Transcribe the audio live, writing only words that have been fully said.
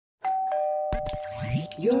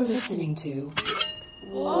You're listening to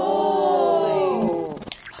Whoa!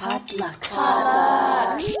 Potluck.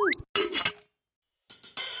 Potluck.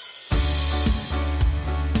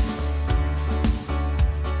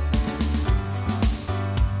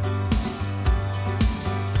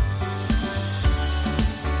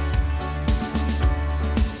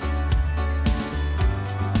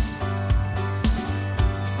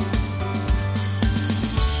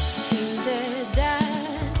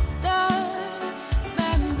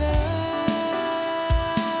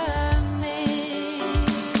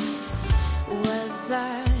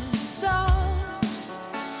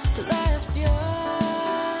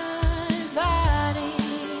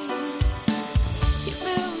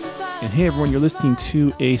 Hey everyone, you're listening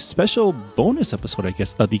to a special bonus episode, I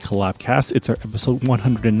guess, of the Collabcast. It's our episode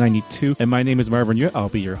 192, and my name is Marvin Yue. I'll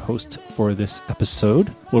be your host for this episode,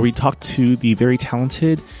 where we talk to the very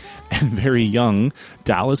talented and very young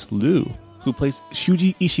Dallas Liu, who plays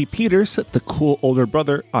Shuji Ishii-Peters, the cool older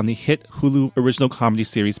brother on the hit Hulu original comedy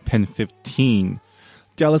series Pen 15.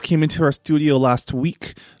 Dallas came into our studio last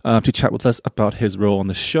week to chat with us about his role on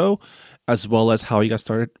the show, as well as how he got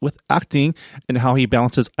started with acting and how he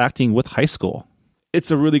balances acting with high school.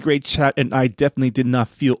 It's a really great chat, and I definitely did not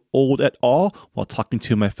feel old at all while talking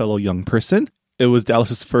to my fellow young person. It was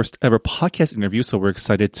Dallas's first ever podcast interview, so we're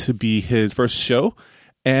excited to be his first show.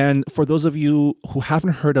 And for those of you who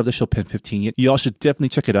haven't heard of the show Pen 15 yet, y'all should definitely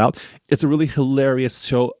check it out. It's a really hilarious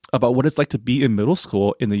show about what it's like to be in middle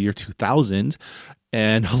school in the year 2000.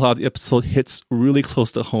 And a lot of the episode hits really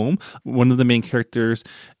close to home. One of the main characters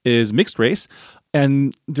is mixed race.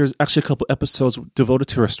 And there's actually a couple episodes devoted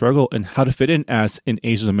to her struggle and how to fit in as an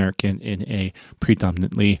Asian American in a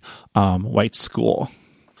predominantly white school.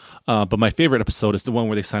 But my favorite episode is the one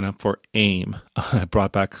where they sign up for AIM. It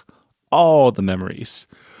brought back all the memories.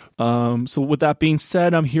 So with that being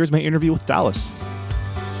said, here's my interview with Dallas.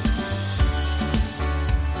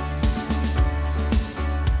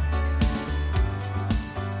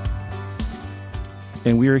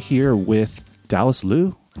 And we are here with Dallas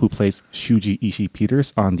Liu, who plays Shuji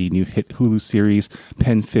Ishii-Peters on the new hit Hulu series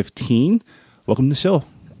Pen 15. Welcome to the show.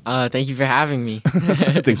 Thank you for having me.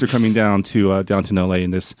 Thanks for coming down to LA in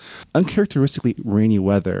this uncharacteristically rainy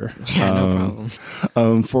weather. Yeah, no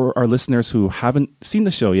problem. For our listeners who haven't seen the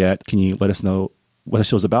show yet, can you let us know what the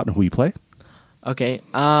show's about and who you play? Okay.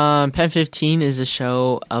 Pen 15 is a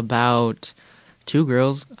show about two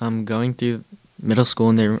girls going through middle school,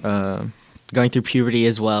 and they're going through puberty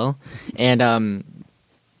as well. And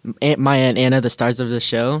Maya and Anna, the stars of the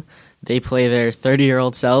show, they play their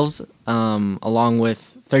 30-year-old selves along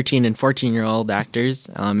with 13 and 14-year-old actors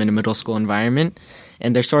in a middle school environment.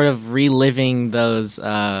 And they're sort of reliving those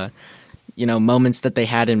moments that they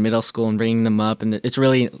had in middle school and bringing them up. And it's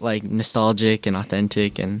really like nostalgic and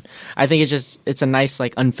authentic. And I think it's a nice,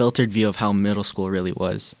 like, unfiltered view of how middle school really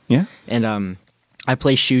was. Yeah. And I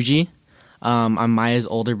play Shuji. I'm Maya's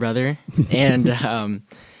older brother, and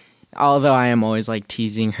although I am always like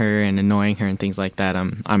teasing her and annoying her and things like that,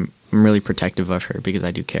 I'm really protective of her because I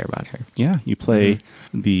do care about her. Yeah, you play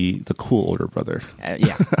the cool older brother.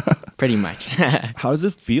 Yeah, pretty much. How does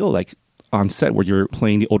it feel like on set where you're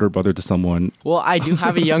playing the older brother to someone? Well, I do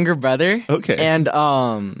have a younger brother. Okay, and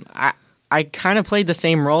I kind of played the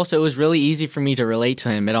same role, so it was really easy for me to relate to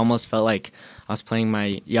him. It almost felt like I was playing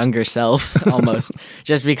my younger self almost,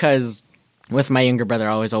 just because. With my younger brother,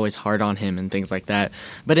 I was always hard on him and things like that.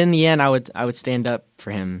 But in the end, I would stand up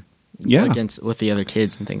for him with the other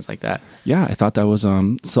kids and things like that. Yeah, I thought that was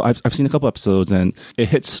so I've seen a couple episodes, and it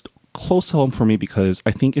hits close home for me because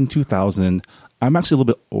I think in 2000 I'm actually a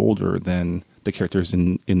little bit older than the characters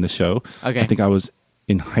in the show. Okay. I think I was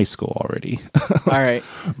in high school already. All right.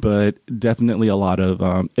 But definitely a lot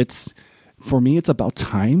of for me, it's about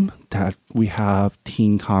time that we have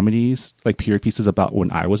teen comedies, like period pieces about when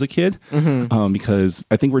I was a kid, because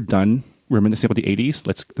I think we're done. We're reminiscing about the 80s.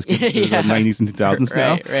 Let's get to the 90s and 2000s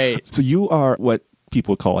now. Right. So you are what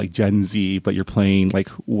people would call like Gen Z, but you're playing like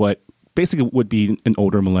what basically would be an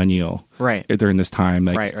older millennial during this time.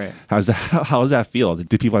 Like, right. How does that feel?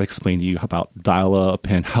 Did people explain to you about dial-up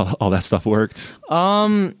and how all that stuff worked?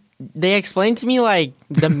 They explained to me like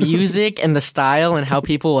the music and the style and how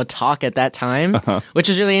people would talk at that time, which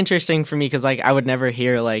is really interesting for me because like I would never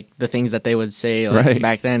hear like the things that they would say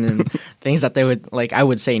back then and things that they would I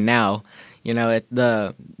would say now. You know,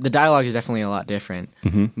 the dialogue is definitely a lot different,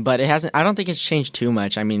 but it hasn't. I don't think it's changed too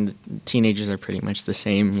much. I mean, teenagers are pretty much the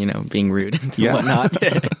same. You know, being rude and whatnot.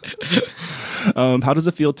 How does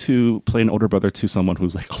it feel to play an older brother to someone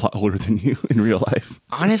who's like a lot older than you in real life?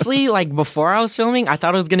 Honestly, like before I was filming, I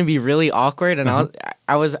thought it was going to be really awkward, and I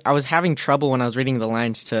I was having trouble when I was reading the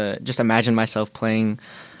lines to just imagine myself playing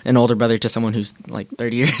an older brother to someone who's like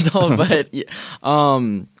 30 years old. But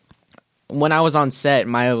when I was on set,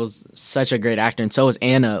 Maya was such a great actor, and so was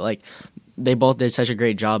Anna. Like, they both did such a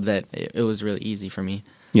great job that it was really easy for me.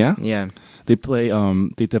 Yeah? Yeah. They play.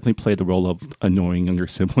 They definitely play the role of annoying younger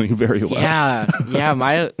sibling very well. Yeah.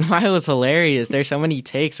 Maya was hilarious. There's so many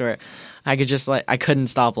takes where I couldn't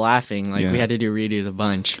stop laughing. Like, we had to do redos a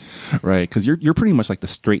bunch. Right, because you're pretty much like the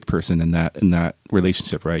straight person in that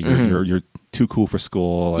relationship, right? You're too cool for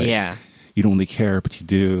school. Like, Yeah. You don't really care, but you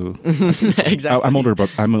do. Exactly. I'm older.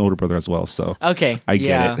 I'm an older brother as well, so Okay. I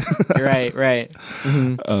get it. Right.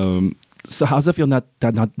 So how's it feel now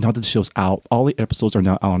that the show's out? All the episodes are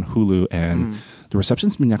now out on Hulu, and the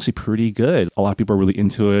reception's been actually pretty good. A lot of people are really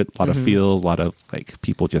into it. A lot of feels, a lot of like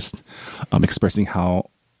people just expressing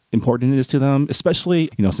how important it is to them,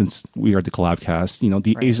 especially, since we are the collab cast,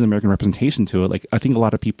 the Asian American representation to it. Like, I think a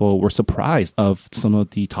lot of people were surprised of some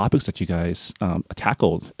of the topics that you guys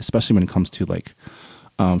tackled, especially when it comes to like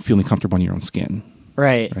feeling comfortable in your own skin.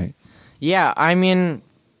 Right. Yeah, I mean,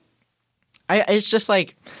 it's just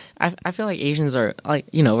like, I feel like Asians are like,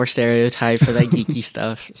 we're stereotyped for that geeky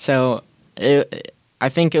stuff. So I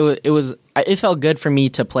think it felt good for me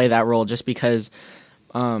to play that role just because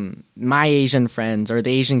my Asian friends or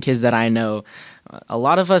the Asian kids that I know, a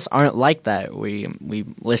lot of us aren't like that. We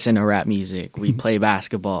listen to rap music, we play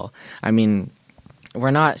basketball. I mean,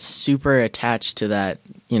 we're not super attached to that,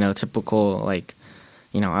 typical like,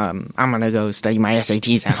 I'm gonna go study my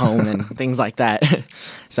SATs at home and things like that.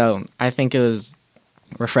 So I think it was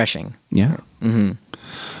refreshing. Yeah.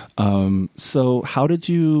 So how did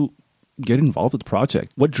you get involved with the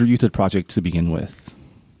project? What drew you to the project to begin with?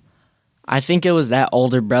 I think it was that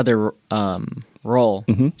older brother role.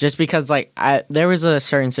 Just because like there was a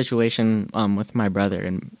certain situation with my brother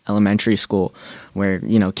in elementary school where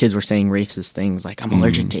kids were saying racist things like I'm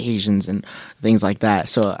allergic to Asians and things like that.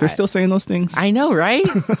 So they're still saying those things. I know, right?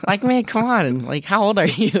 Like, man, come on! Like, how old are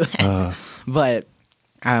you? But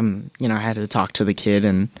I had to talk to the kid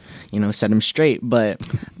and set him straight. But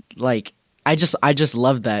like, I just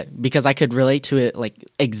loved that because I could relate to it like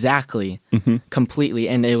exactly, completely,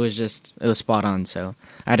 and it was spot on. So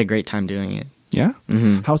I had a great time doing it. Yeah.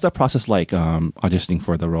 How was that process like auditioning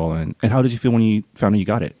for the role, and how did you feel when you found out you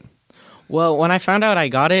got it? Well, when I found out I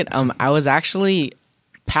got it, I was actually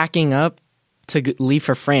packing up to leave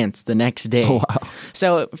for France the next day. Oh, wow.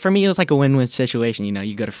 So for me, it was like a win-win situation.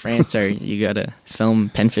 You go to France or you go to film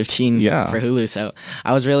Pen 15 for Hulu. So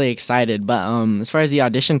I was really excited. But as far as the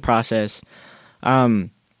audition process, I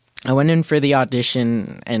went in for the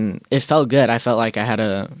audition and it felt good. I felt like I had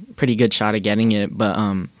a pretty good shot at getting it. But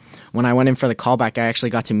when I went in for the callback, I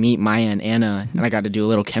actually got to meet Maya and Anna, and I got to do a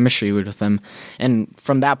little chemistry with them. And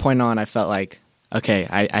from that point on, I felt like, okay,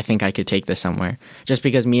 I think I could take this somewhere. Just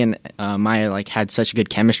because me and Maya like had such good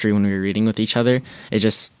chemistry when we were reading with each other, it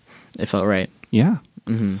felt right. Yeah.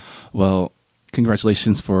 Well,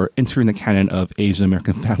 congratulations for entering the canon of Asian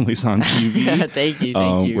American families on TV. Thank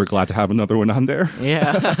you. We're glad to have another one on there.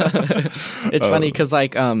 Yeah. It's funny because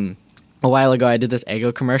like a while ago I did this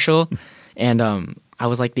Eggo commercial, and I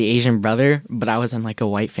was like the Asian brother, but I was in like a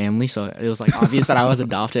white family, so it was like obvious that I was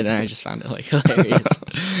adopted, and I just found it like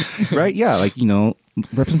hilarious. Right? Yeah, like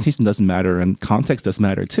representation does matter, and context does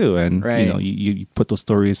matter too, and you put those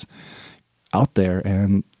stories out there,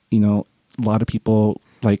 and a lot of people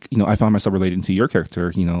like I found myself relating to your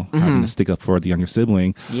character, having to stick up for the younger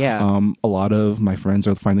sibling. Yeah. A lot of my friends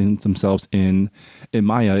are finding themselves in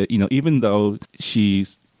Maya, even though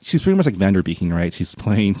she's pretty much like Vander Beeking, right? She's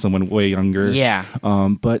playing someone way younger. Yeah.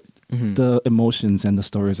 But the emotions and the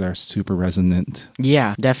stories are super resonant.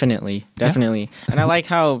 Yeah, definitely. Yeah. And I like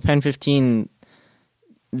how Pen 15,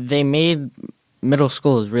 they made middle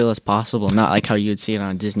school as real as possible, not like how you would see it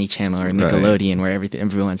on Disney Channel or Nickelodeon where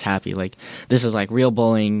everyone's happy. Like, this is like real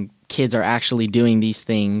bullying. Kids are actually doing these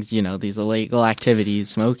things, these illegal activities,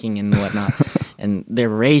 smoking and whatnot. And they're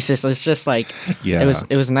racist. It's just like,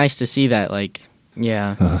 it was nice to see that, like,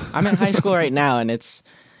 yeah. I'm in high school right now, and it's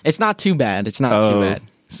not too bad. It's not too bad.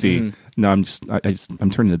 See, no, I'm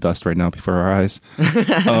turning to dust right now before our eyes.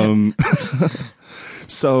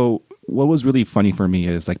 So what was really funny for me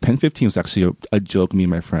is like Pen 15 was actually a joke me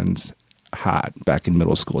and my friends had back in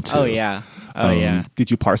middle school too. Oh yeah. Yeah.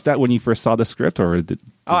 Did you parse that when you first saw the script, or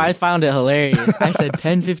I found it hilarious. I said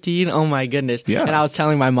Pen 15. Oh my goodness. Yeah. And I was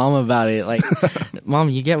telling my mom about it. Like, Mom,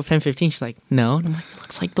 you get Pen 15? She's like, no. And I'm like, it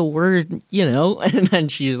looks like the word, And then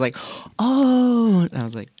she was like, oh. And I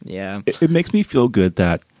was like, yeah. It makes me feel good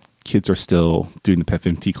that kids are still doing the Pet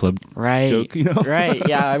 50 Club Right. joke, you know? Right.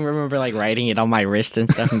 Yeah, I remember like writing it on my wrist and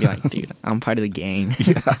stuff and be like, dude, I'm part of the gang.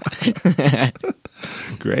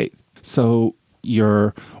 Great. So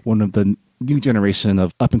you're one of the new generation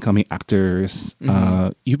of up and coming actors.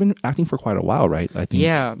 You've been acting for quite a while, right? I think.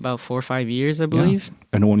 Yeah, about 4 or 5 years, I believe. Yeah.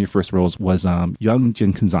 I know one of your first roles was young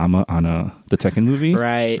Jin Kazama on the Tekken movie.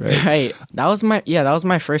 Right. That was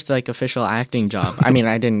my first like official acting job. I mean,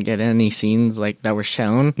 I didn't get any scenes like that were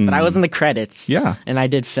shown, but I was in the credits. Yeah. And I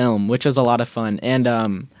did film, which was a lot of fun.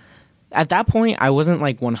 And at that point, I wasn't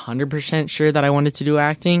like 100% sure that I wanted to do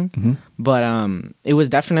acting, but it was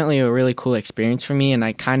definitely a really cool experience for me, and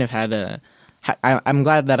I kind of had I'm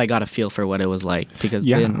glad that I got a feel for what it was like, because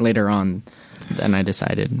then later on, then I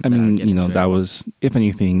decided. I mean, that was, if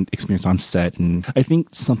anything, experience on set. And I think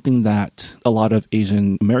something that a lot of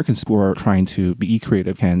Asian Americans who are trying to be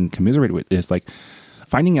creative can commiserate with is like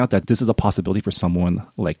finding out that this is a possibility for someone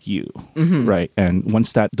like you, right? And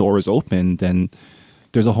once that door is open, then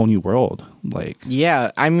there's a whole new world. Like,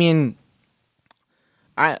 yeah, I mean,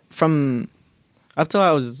 when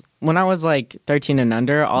I was like 13 and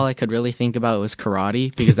under, all I could really think about was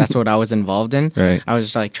karate, because that's what I was involved in. Right. I was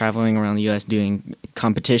just like traveling around the U.S. doing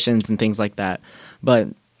competitions and things like that. But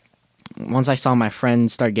once I saw my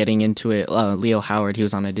friends start getting into it, Leo Howard, he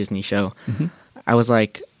was on a Disney show, I was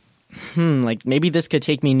like, like maybe this could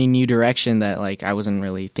take me in a new direction that like I wasn't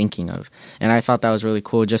really thinking of. And I thought that was really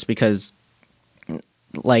cool, just because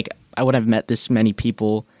like I would have met this many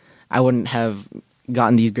people. I wouldn't have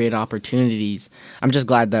gotten these great opportunities. I'm just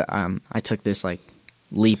glad that I took this like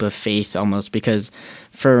leap of faith almost, because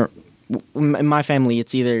in my family,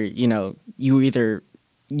 it's either, you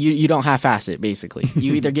don't half-ass it, basically.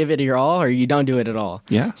 You either give it your all or you don't do it at all.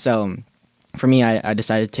 Yeah. So for me, I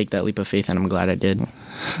decided to take that leap of faith, and I'm glad I did.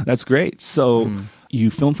 That's great. So you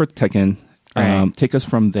filmed for Tekken. Right. Take us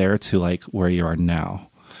from there to like where you are now,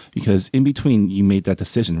 because in between you made that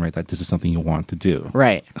decision, right? That this is something you want to do.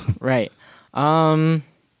 Right.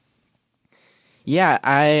 Yeah,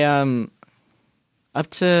 I up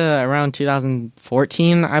to around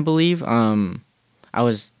 2014, I believe, I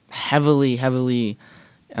was heavily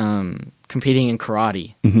competing in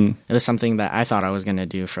karate. It was something that I thought I was going to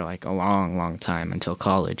do for like a long time, until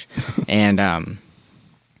college. And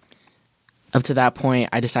up to that point,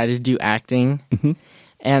 I decided to do acting.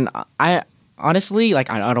 And I honestly,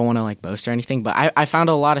 like, I don't want to like boast or anything, but I found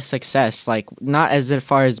a lot of success, like not as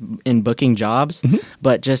far as in booking jobs,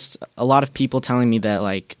 but just a lot of people telling me that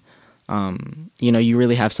like, you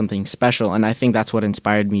really have something special. And I think that's what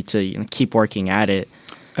inspired me to keep working at it.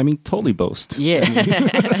 I mean, totally boast. Yeah.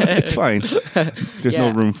 It's fine. There's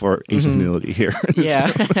no room for Asian humility here.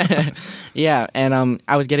 Yeah. Yeah. And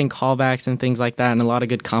I was getting callbacks and things like that, and a lot of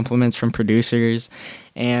good compliments from producers.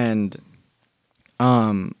 And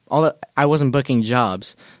I wasn't booking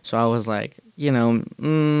jobs, so I was like,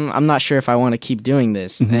 I'm not sure if I want to keep doing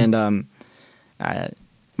this. And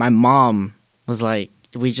my mom was like,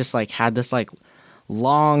 we just like had this like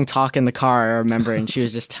long talk in the car, I remember, and she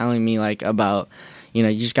was just telling me like about, you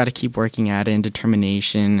just got to keep working at it, and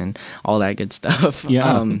determination and all that good stuff.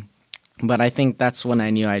 Yeah. But I think that's when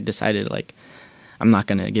I knew, I decided like, I'm not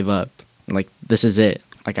going to give up. Like, this is it.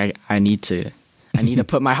 Like I need to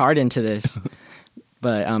put my heart into this.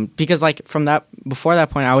 But because like before that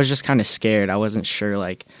point, I was just kind of scared. I wasn't sure.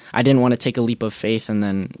 Like, I didn't want to take a leap of faith and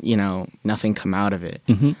then, nothing come out of it.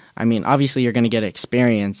 I mean, obviously you're going to get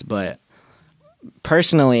experience, but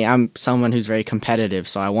personally, I'm someone who's very competitive,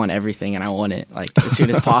 so I want everything, and I want it like as soon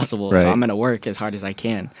as possible. Right. So I'm going to work as hard as I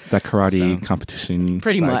can. That karate competition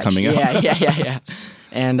Pretty side much. coming out. Yeah.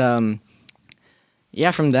 And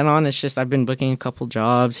from then on, it's just I've been booking a couple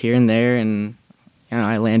jobs here and there, and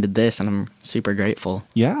I landed this, and I'm super grateful.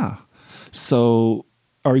 Yeah. So,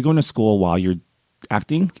 are you going to school while you're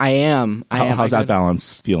acting? I am. How's that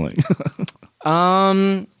balance feeling?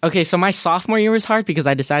 Okay, so my sophomore year was hard because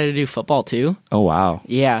I decided to do football too. Oh, wow.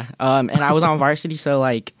 Yeah. And I was on varsity, so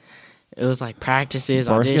like it was like practices,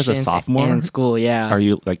 Varsity as a auditions, sophomore? and school. Yeah. Are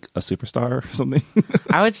you like a superstar or something?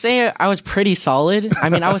 I would say I was pretty solid. I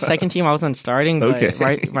mean, I was second team. I wasn't starting, but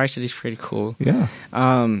Okay. varsity's pretty cool. Yeah.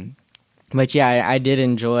 But yeah, I did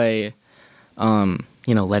enjoy,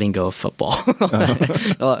 letting go of football.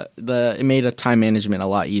 It made a time management a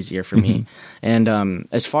lot easier for me. And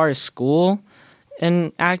as far as school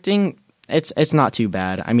and acting, it's not too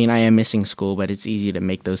bad. I mean, I am missing school, but it's easy to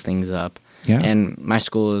make those things up. Yeah. And my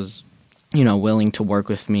school is, willing to work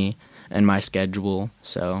with me and my schedule.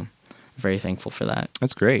 So I'm very thankful for that.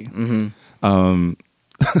 That's great. I'm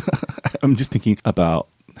just thinking about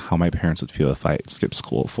how my parents would feel if I skipped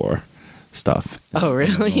school for stuff. Oh, I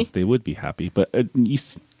don't know really? if they would be happy, but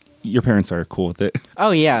your parents are cool with it.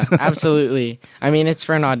 Oh yeah, absolutely. I mean, it's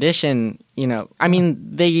for an audition, you know. I mean,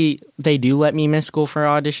 they do let me miss school for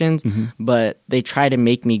auditions, but they try to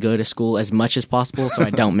make me go to school as much as possible so I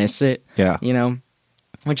don't miss it. Yeah. You know,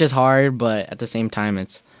 which is hard, but at the same time,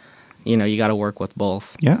 it's, you know, you got to work with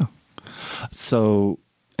both. Yeah. So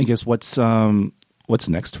I guess what's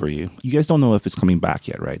next for you? You guys don't know if it's coming back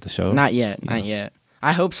yet, right? The show? Not yet. Not yet.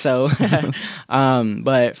 I hope so.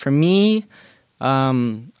 But for me,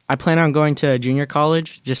 I plan on going to junior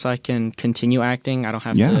college just so I can continue acting. I don't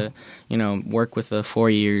have to, you know, work with the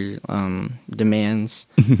 4-year demands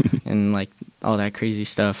and like all that crazy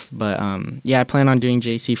stuff. But yeah, I plan on doing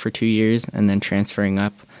JC for 2 years and then transferring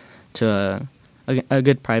up to a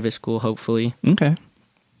good private school, hopefully. Okay.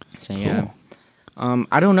 So yeah.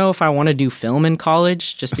 I don't know if I want to do film in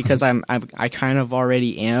college just because I kind of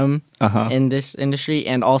already am in this industry,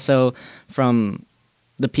 and also from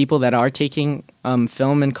the people that are taking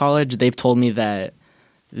film in college, they've told me that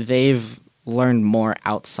they've learned more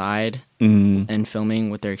outside and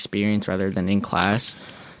filming with their experience rather than in class.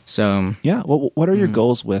 So yeah, well, what are your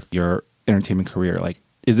goals with your entertainment career? Like,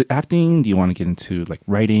 is it acting? Do you want to get into like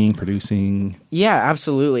writing, producing? Yeah,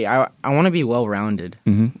 absolutely. I want to be well-rounded,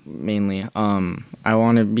 mainly. I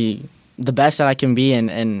want to be the best that I can be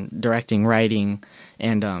in directing, writing,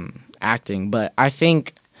 and acting. But I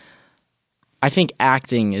think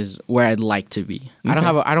acting is where I'd like to be. Okay. I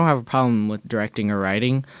don't have a problem with directing or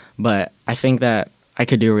writing, but I think that I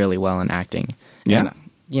could do really well in acting. Yeah. And,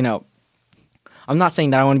 you know, I'm not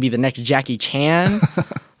saying that I want to be the next Jackie Chan,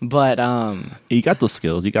 but you got those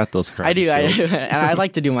skills. You got those. I do, skills. and I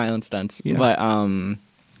like to do my own stunts. Yeah. But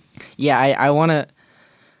yeah, I want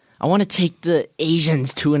to take the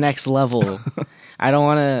Asians to a next level. I don't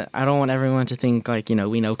want everyone to think like, you know,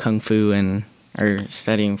 we know kung fu and are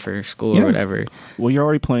studying for school or whatever. Well, you're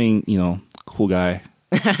already playing, you know, cool guy.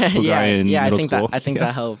 Cool guy in middle school. I think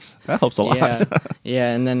that helps. That helps a lot.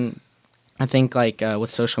 Yeah, and then I think like with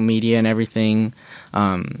social media and everything,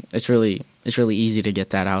 it's really easy to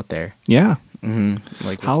get that out there. Yeah. Mm-hmm.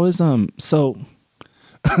 Like how is so?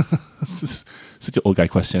 This is such an old guy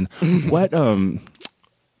question. What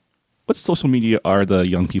social media are the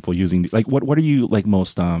young people using? Like, what are you like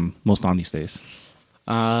most on these days?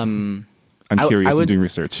 I'm curious. I'm doing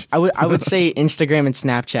research. I would say Instagram and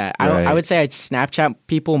Snapchat. Right. I would say I'd Snapchat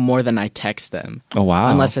people more than I text them. Oh wow!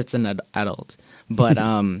 Unless it's an adult, but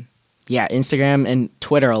yeah, Instagram and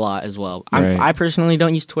Twitter a lot as well. Right. I personally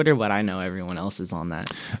don't use Twitter, but I know everyone else is on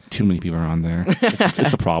that. Too many people are on there.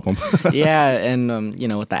 It's a problem. Yeah, and you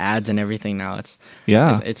know, with the ads and everything now, it's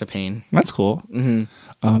a pain. That's cool.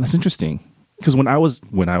 That's interesting. Because when I was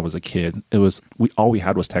a kid, all we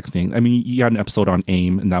had was texting. I mean, you had an episode on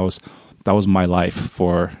AIM, and that was my life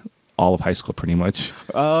for all of high school, pretty much.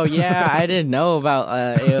 Oh yeah, I didn't know about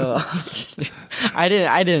I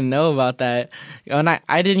didn't know about that, and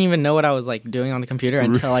I didn't even know what I was like doing on the computer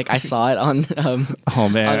until like I saw it on oh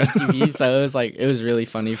man on TV. So it was really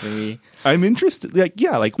funny for me. I'm interested.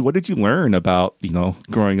 Like what did you learn about, you know,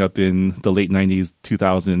 growing up in the late 90s,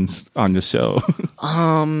 2000s on the show?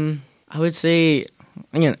 I would say,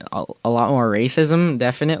 you know, a lot more racism,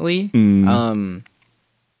 definitely.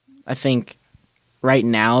 I think right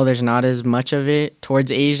now there's not as much of it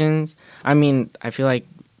towards Asians. I mean, I feel like,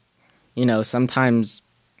 you know, sometimes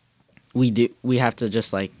we have to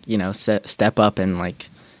just like, you know, step up and like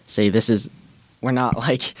say we're not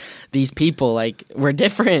like these people, like we're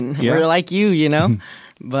different. Yeah. We're like you know?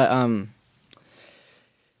 But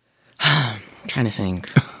trying to think.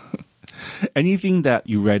 Anything that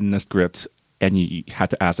you read in a script and you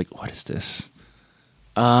had to ask, like, what is this?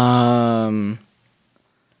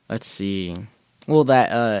 Let's see. Well,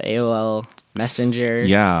 that AOL Messenger.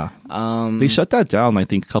 Yeah. They shut that down, I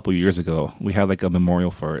think, a couple years ago. We had like a memorial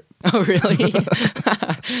for it. Oh, really?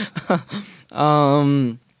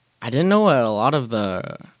 I didn't know what a lot of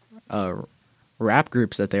the rap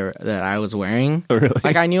groups that I was wearing. Oh, really?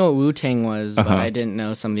 Like I knew what Wu-Tang was, but I didn't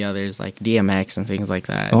know some of the others like DMX and things like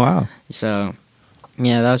that. Oh wow. So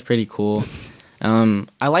yeah, that was pretty cool.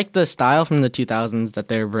 I like the style from the 2000s that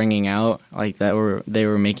they're bringing out, like they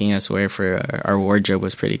were making us wear for our wardrobe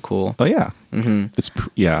was pretty cool. Oh yeah.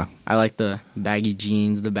 Yeah. I like the baggy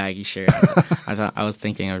jeans, the baggy shirt. I was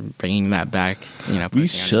thinking of bringing that back. You know, we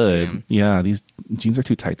should. Yeah, these jeans are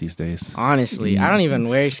too tight these days. Honestly, I don't even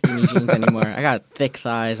wear skinny jeans anymore. I got thick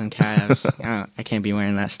thighs and calves. I can't be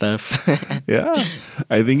wearing that stuff. Yeah,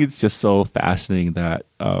 I think it's just so fascinating that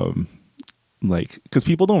Like, because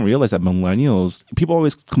people don't realize that millennials, people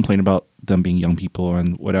always complain about them being young people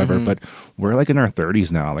and whatever, but we're like in our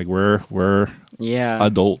 30s now. Like we're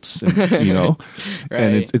adults, and, you know, Right.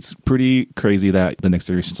 and it's pretty crazy that the next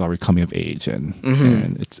generation is already coming of age, and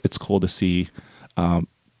it's cool to see.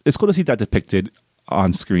 It's cool to see that depicted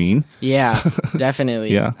on screen. Yeah,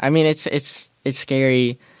 definitely. Yeah. I mean, it's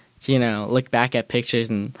scary to, you know, look back at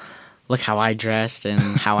pictures and look how I dressed and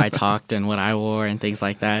how I talked and what I wore and things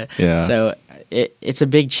like that. Yeah. So it's a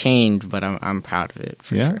big change, but I'm proud of it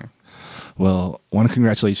for sure. Well, I want to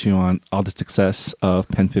congratulate you on all the success of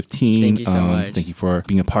Pen 15. Thank you so much. Thank you for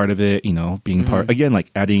being a part of it, you know, being part, again, like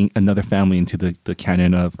adding another family into the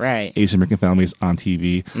canon of Right. Asian American families on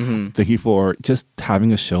TV. Thank you for just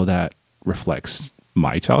having a show that reflects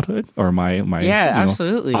my childhood or my you know,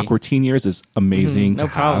 absolutely. awkward teen years is amazing No to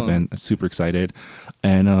problem. have, and I'm super excited.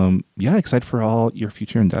 And excited for all your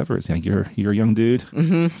future endeavors. Yeah, you're a young dude.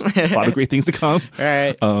 A lot of great things to come.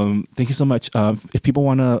 Right. Thank you so much. If people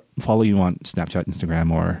want to follow you on Snapchat,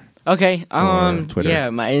 Instagram, or Okay. Or Twitter.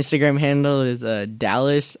 Yeah, my Instagram handle is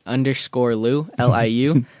Dallas_Lou,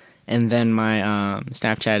 Liu, and then my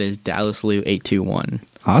Snapchat is DallasLou821.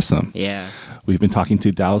 awesome. Yeah. We've been talking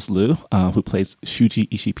to Dallas Liu, who plays Shuji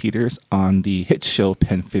Ishii-Peters on the hit show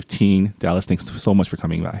Pen 15. Dallas, thanks so much for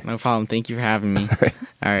coming by. No problem. Thank you for having me. All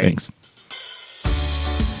right. Thanks.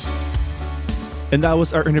 And that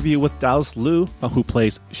was our interview with Dallas Liu, who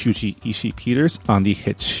plays Shuji Ishii-Peters on the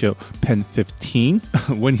hit show Pen 15.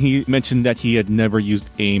 When he mentioned that he had never used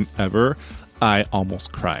AIM ever, I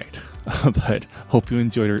almost cried. But hope you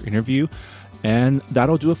enjoyed our interview. And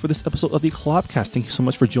that'll do it for this episode of the Collabcast. Thank you so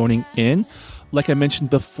much for joining in. Like I mentioned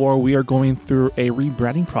before, we are going through a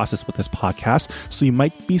rebranding process with this podcast, so you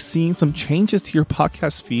might be seeing some changes to your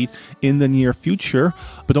podcast feed in the near future.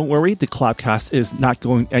 But don't worry, the Collabcast is not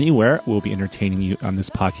going anywhere. We'll be entertaining you on this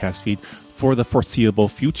podcast feed for the foreseeable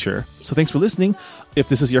future. So thanks for listening. If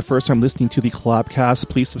this is your first time listening to the Collabcast,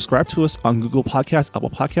 please subscribe to us on Google Podcasts,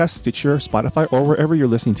 Apple Podcasts, Stitcher, Spotify, or wherever you're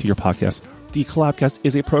listening to your podcast. The Collabcast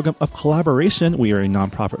is a program of collaboration. We are a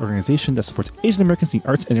nonprofit organization that supports Asian Americans in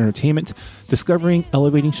arts and entertainment, discovering,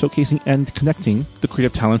 elevating, showcasing, and connecting the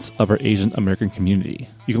creative talents of our Asian American community.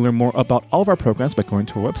 You can learn more about all of our programs by going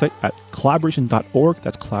to our website at collaboration.org.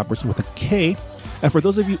 That's collaboration with a K. And for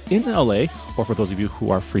those of you in LA, or for those of you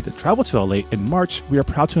who are free to travel to LA in March, we are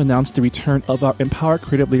proud to announce the return of our Empower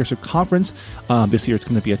Creative Leadership Conference. This year it's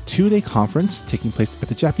going to be a 2-day conference taking place at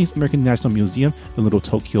the Japanese American National Museum in Little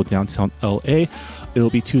Tokyo, downtown LA.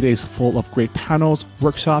 It'll be 2 days full of great panels,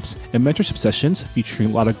 workshops, and mentorship sessions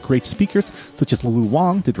featuring a lot of great speakers such as Lulu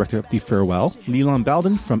Wong, the director of The Farewell, Leland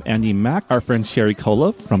Bowden from Andy Mack, our friend Sherry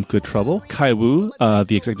Kola from Good Trouble, Kai Wu,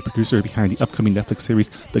 the executive producer behind the upcoming Netflix series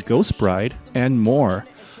The Ghost Bride, and more.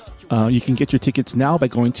 You can get your tickets now by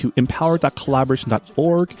going to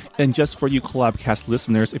empower.collaboration.org. And just for you Collabcast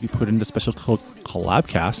listeners, if you put in the special code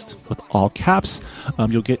Collabcast with all caps,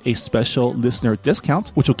 you'll get a special listener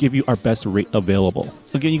discount, which will give you our best rate available.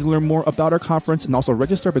 Again, you can learn more about our conference and also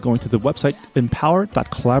register by going to the website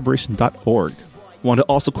empower.collaboration.org. Want to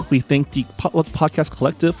also quickly thank the Potluck Podcast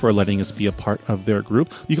Collective for letting us be a part of their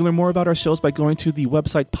group. You can learn more about our shows by going to the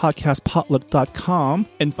website podcastpotluck.com.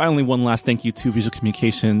 And finally, one last thank you to Visual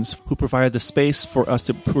Communications, who provided the space for us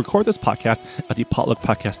to record this podcast at the Potluck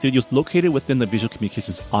Podcast Studios, located within the Visual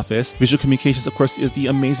Communications office. Visual Communications, of course, is the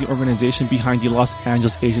amazing organization behind the Los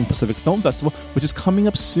Angeles Asian Pacific Film Festival, which is coming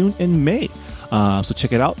up soon in May. So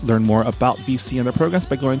check it out. Learn more about VC and their programs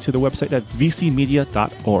by going to the website at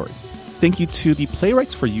vcmedia.org. Thank you to the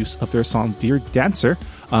Playwrights for use of their song Dear Dancer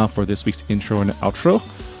for this week's intro and outro.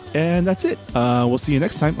 And that's it. We'll see you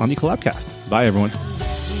next time on the Collabcast. Bye, everyone.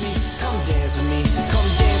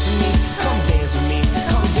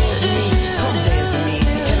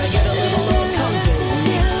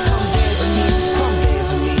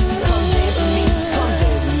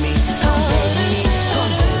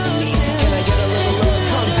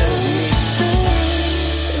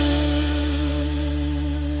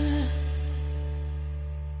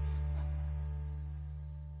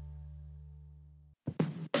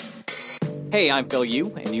 Hey, I'm Phil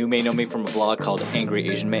Yu, and you may know me from a blog called Angry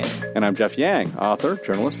Asian Man. And I'm Jeff Yang, author,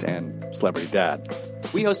 journalist, and celebrity dad.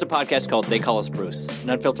 We host a podcast called They Call Us Bruce, an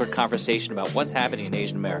unfiltered conversation about what's happening in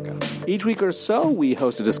Asian America. Each week or so, we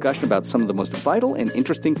host a discussion about some of the most vital and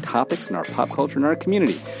interesting topics in our pop culture and our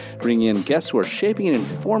community, bringing in guests who are shaping and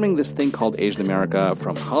informing this thing called Asian America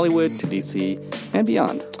from Hollywood to D.C. and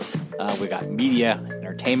beyond. We got media,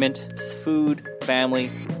 entertainment, food, family,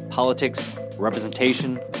 politics,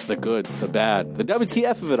 representation. The good, the bad, the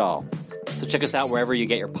WTF of it all. So check us out wherever you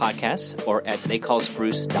get your podcasts or at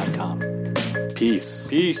theycallusbruce.com. Peace.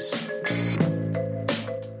 Peace.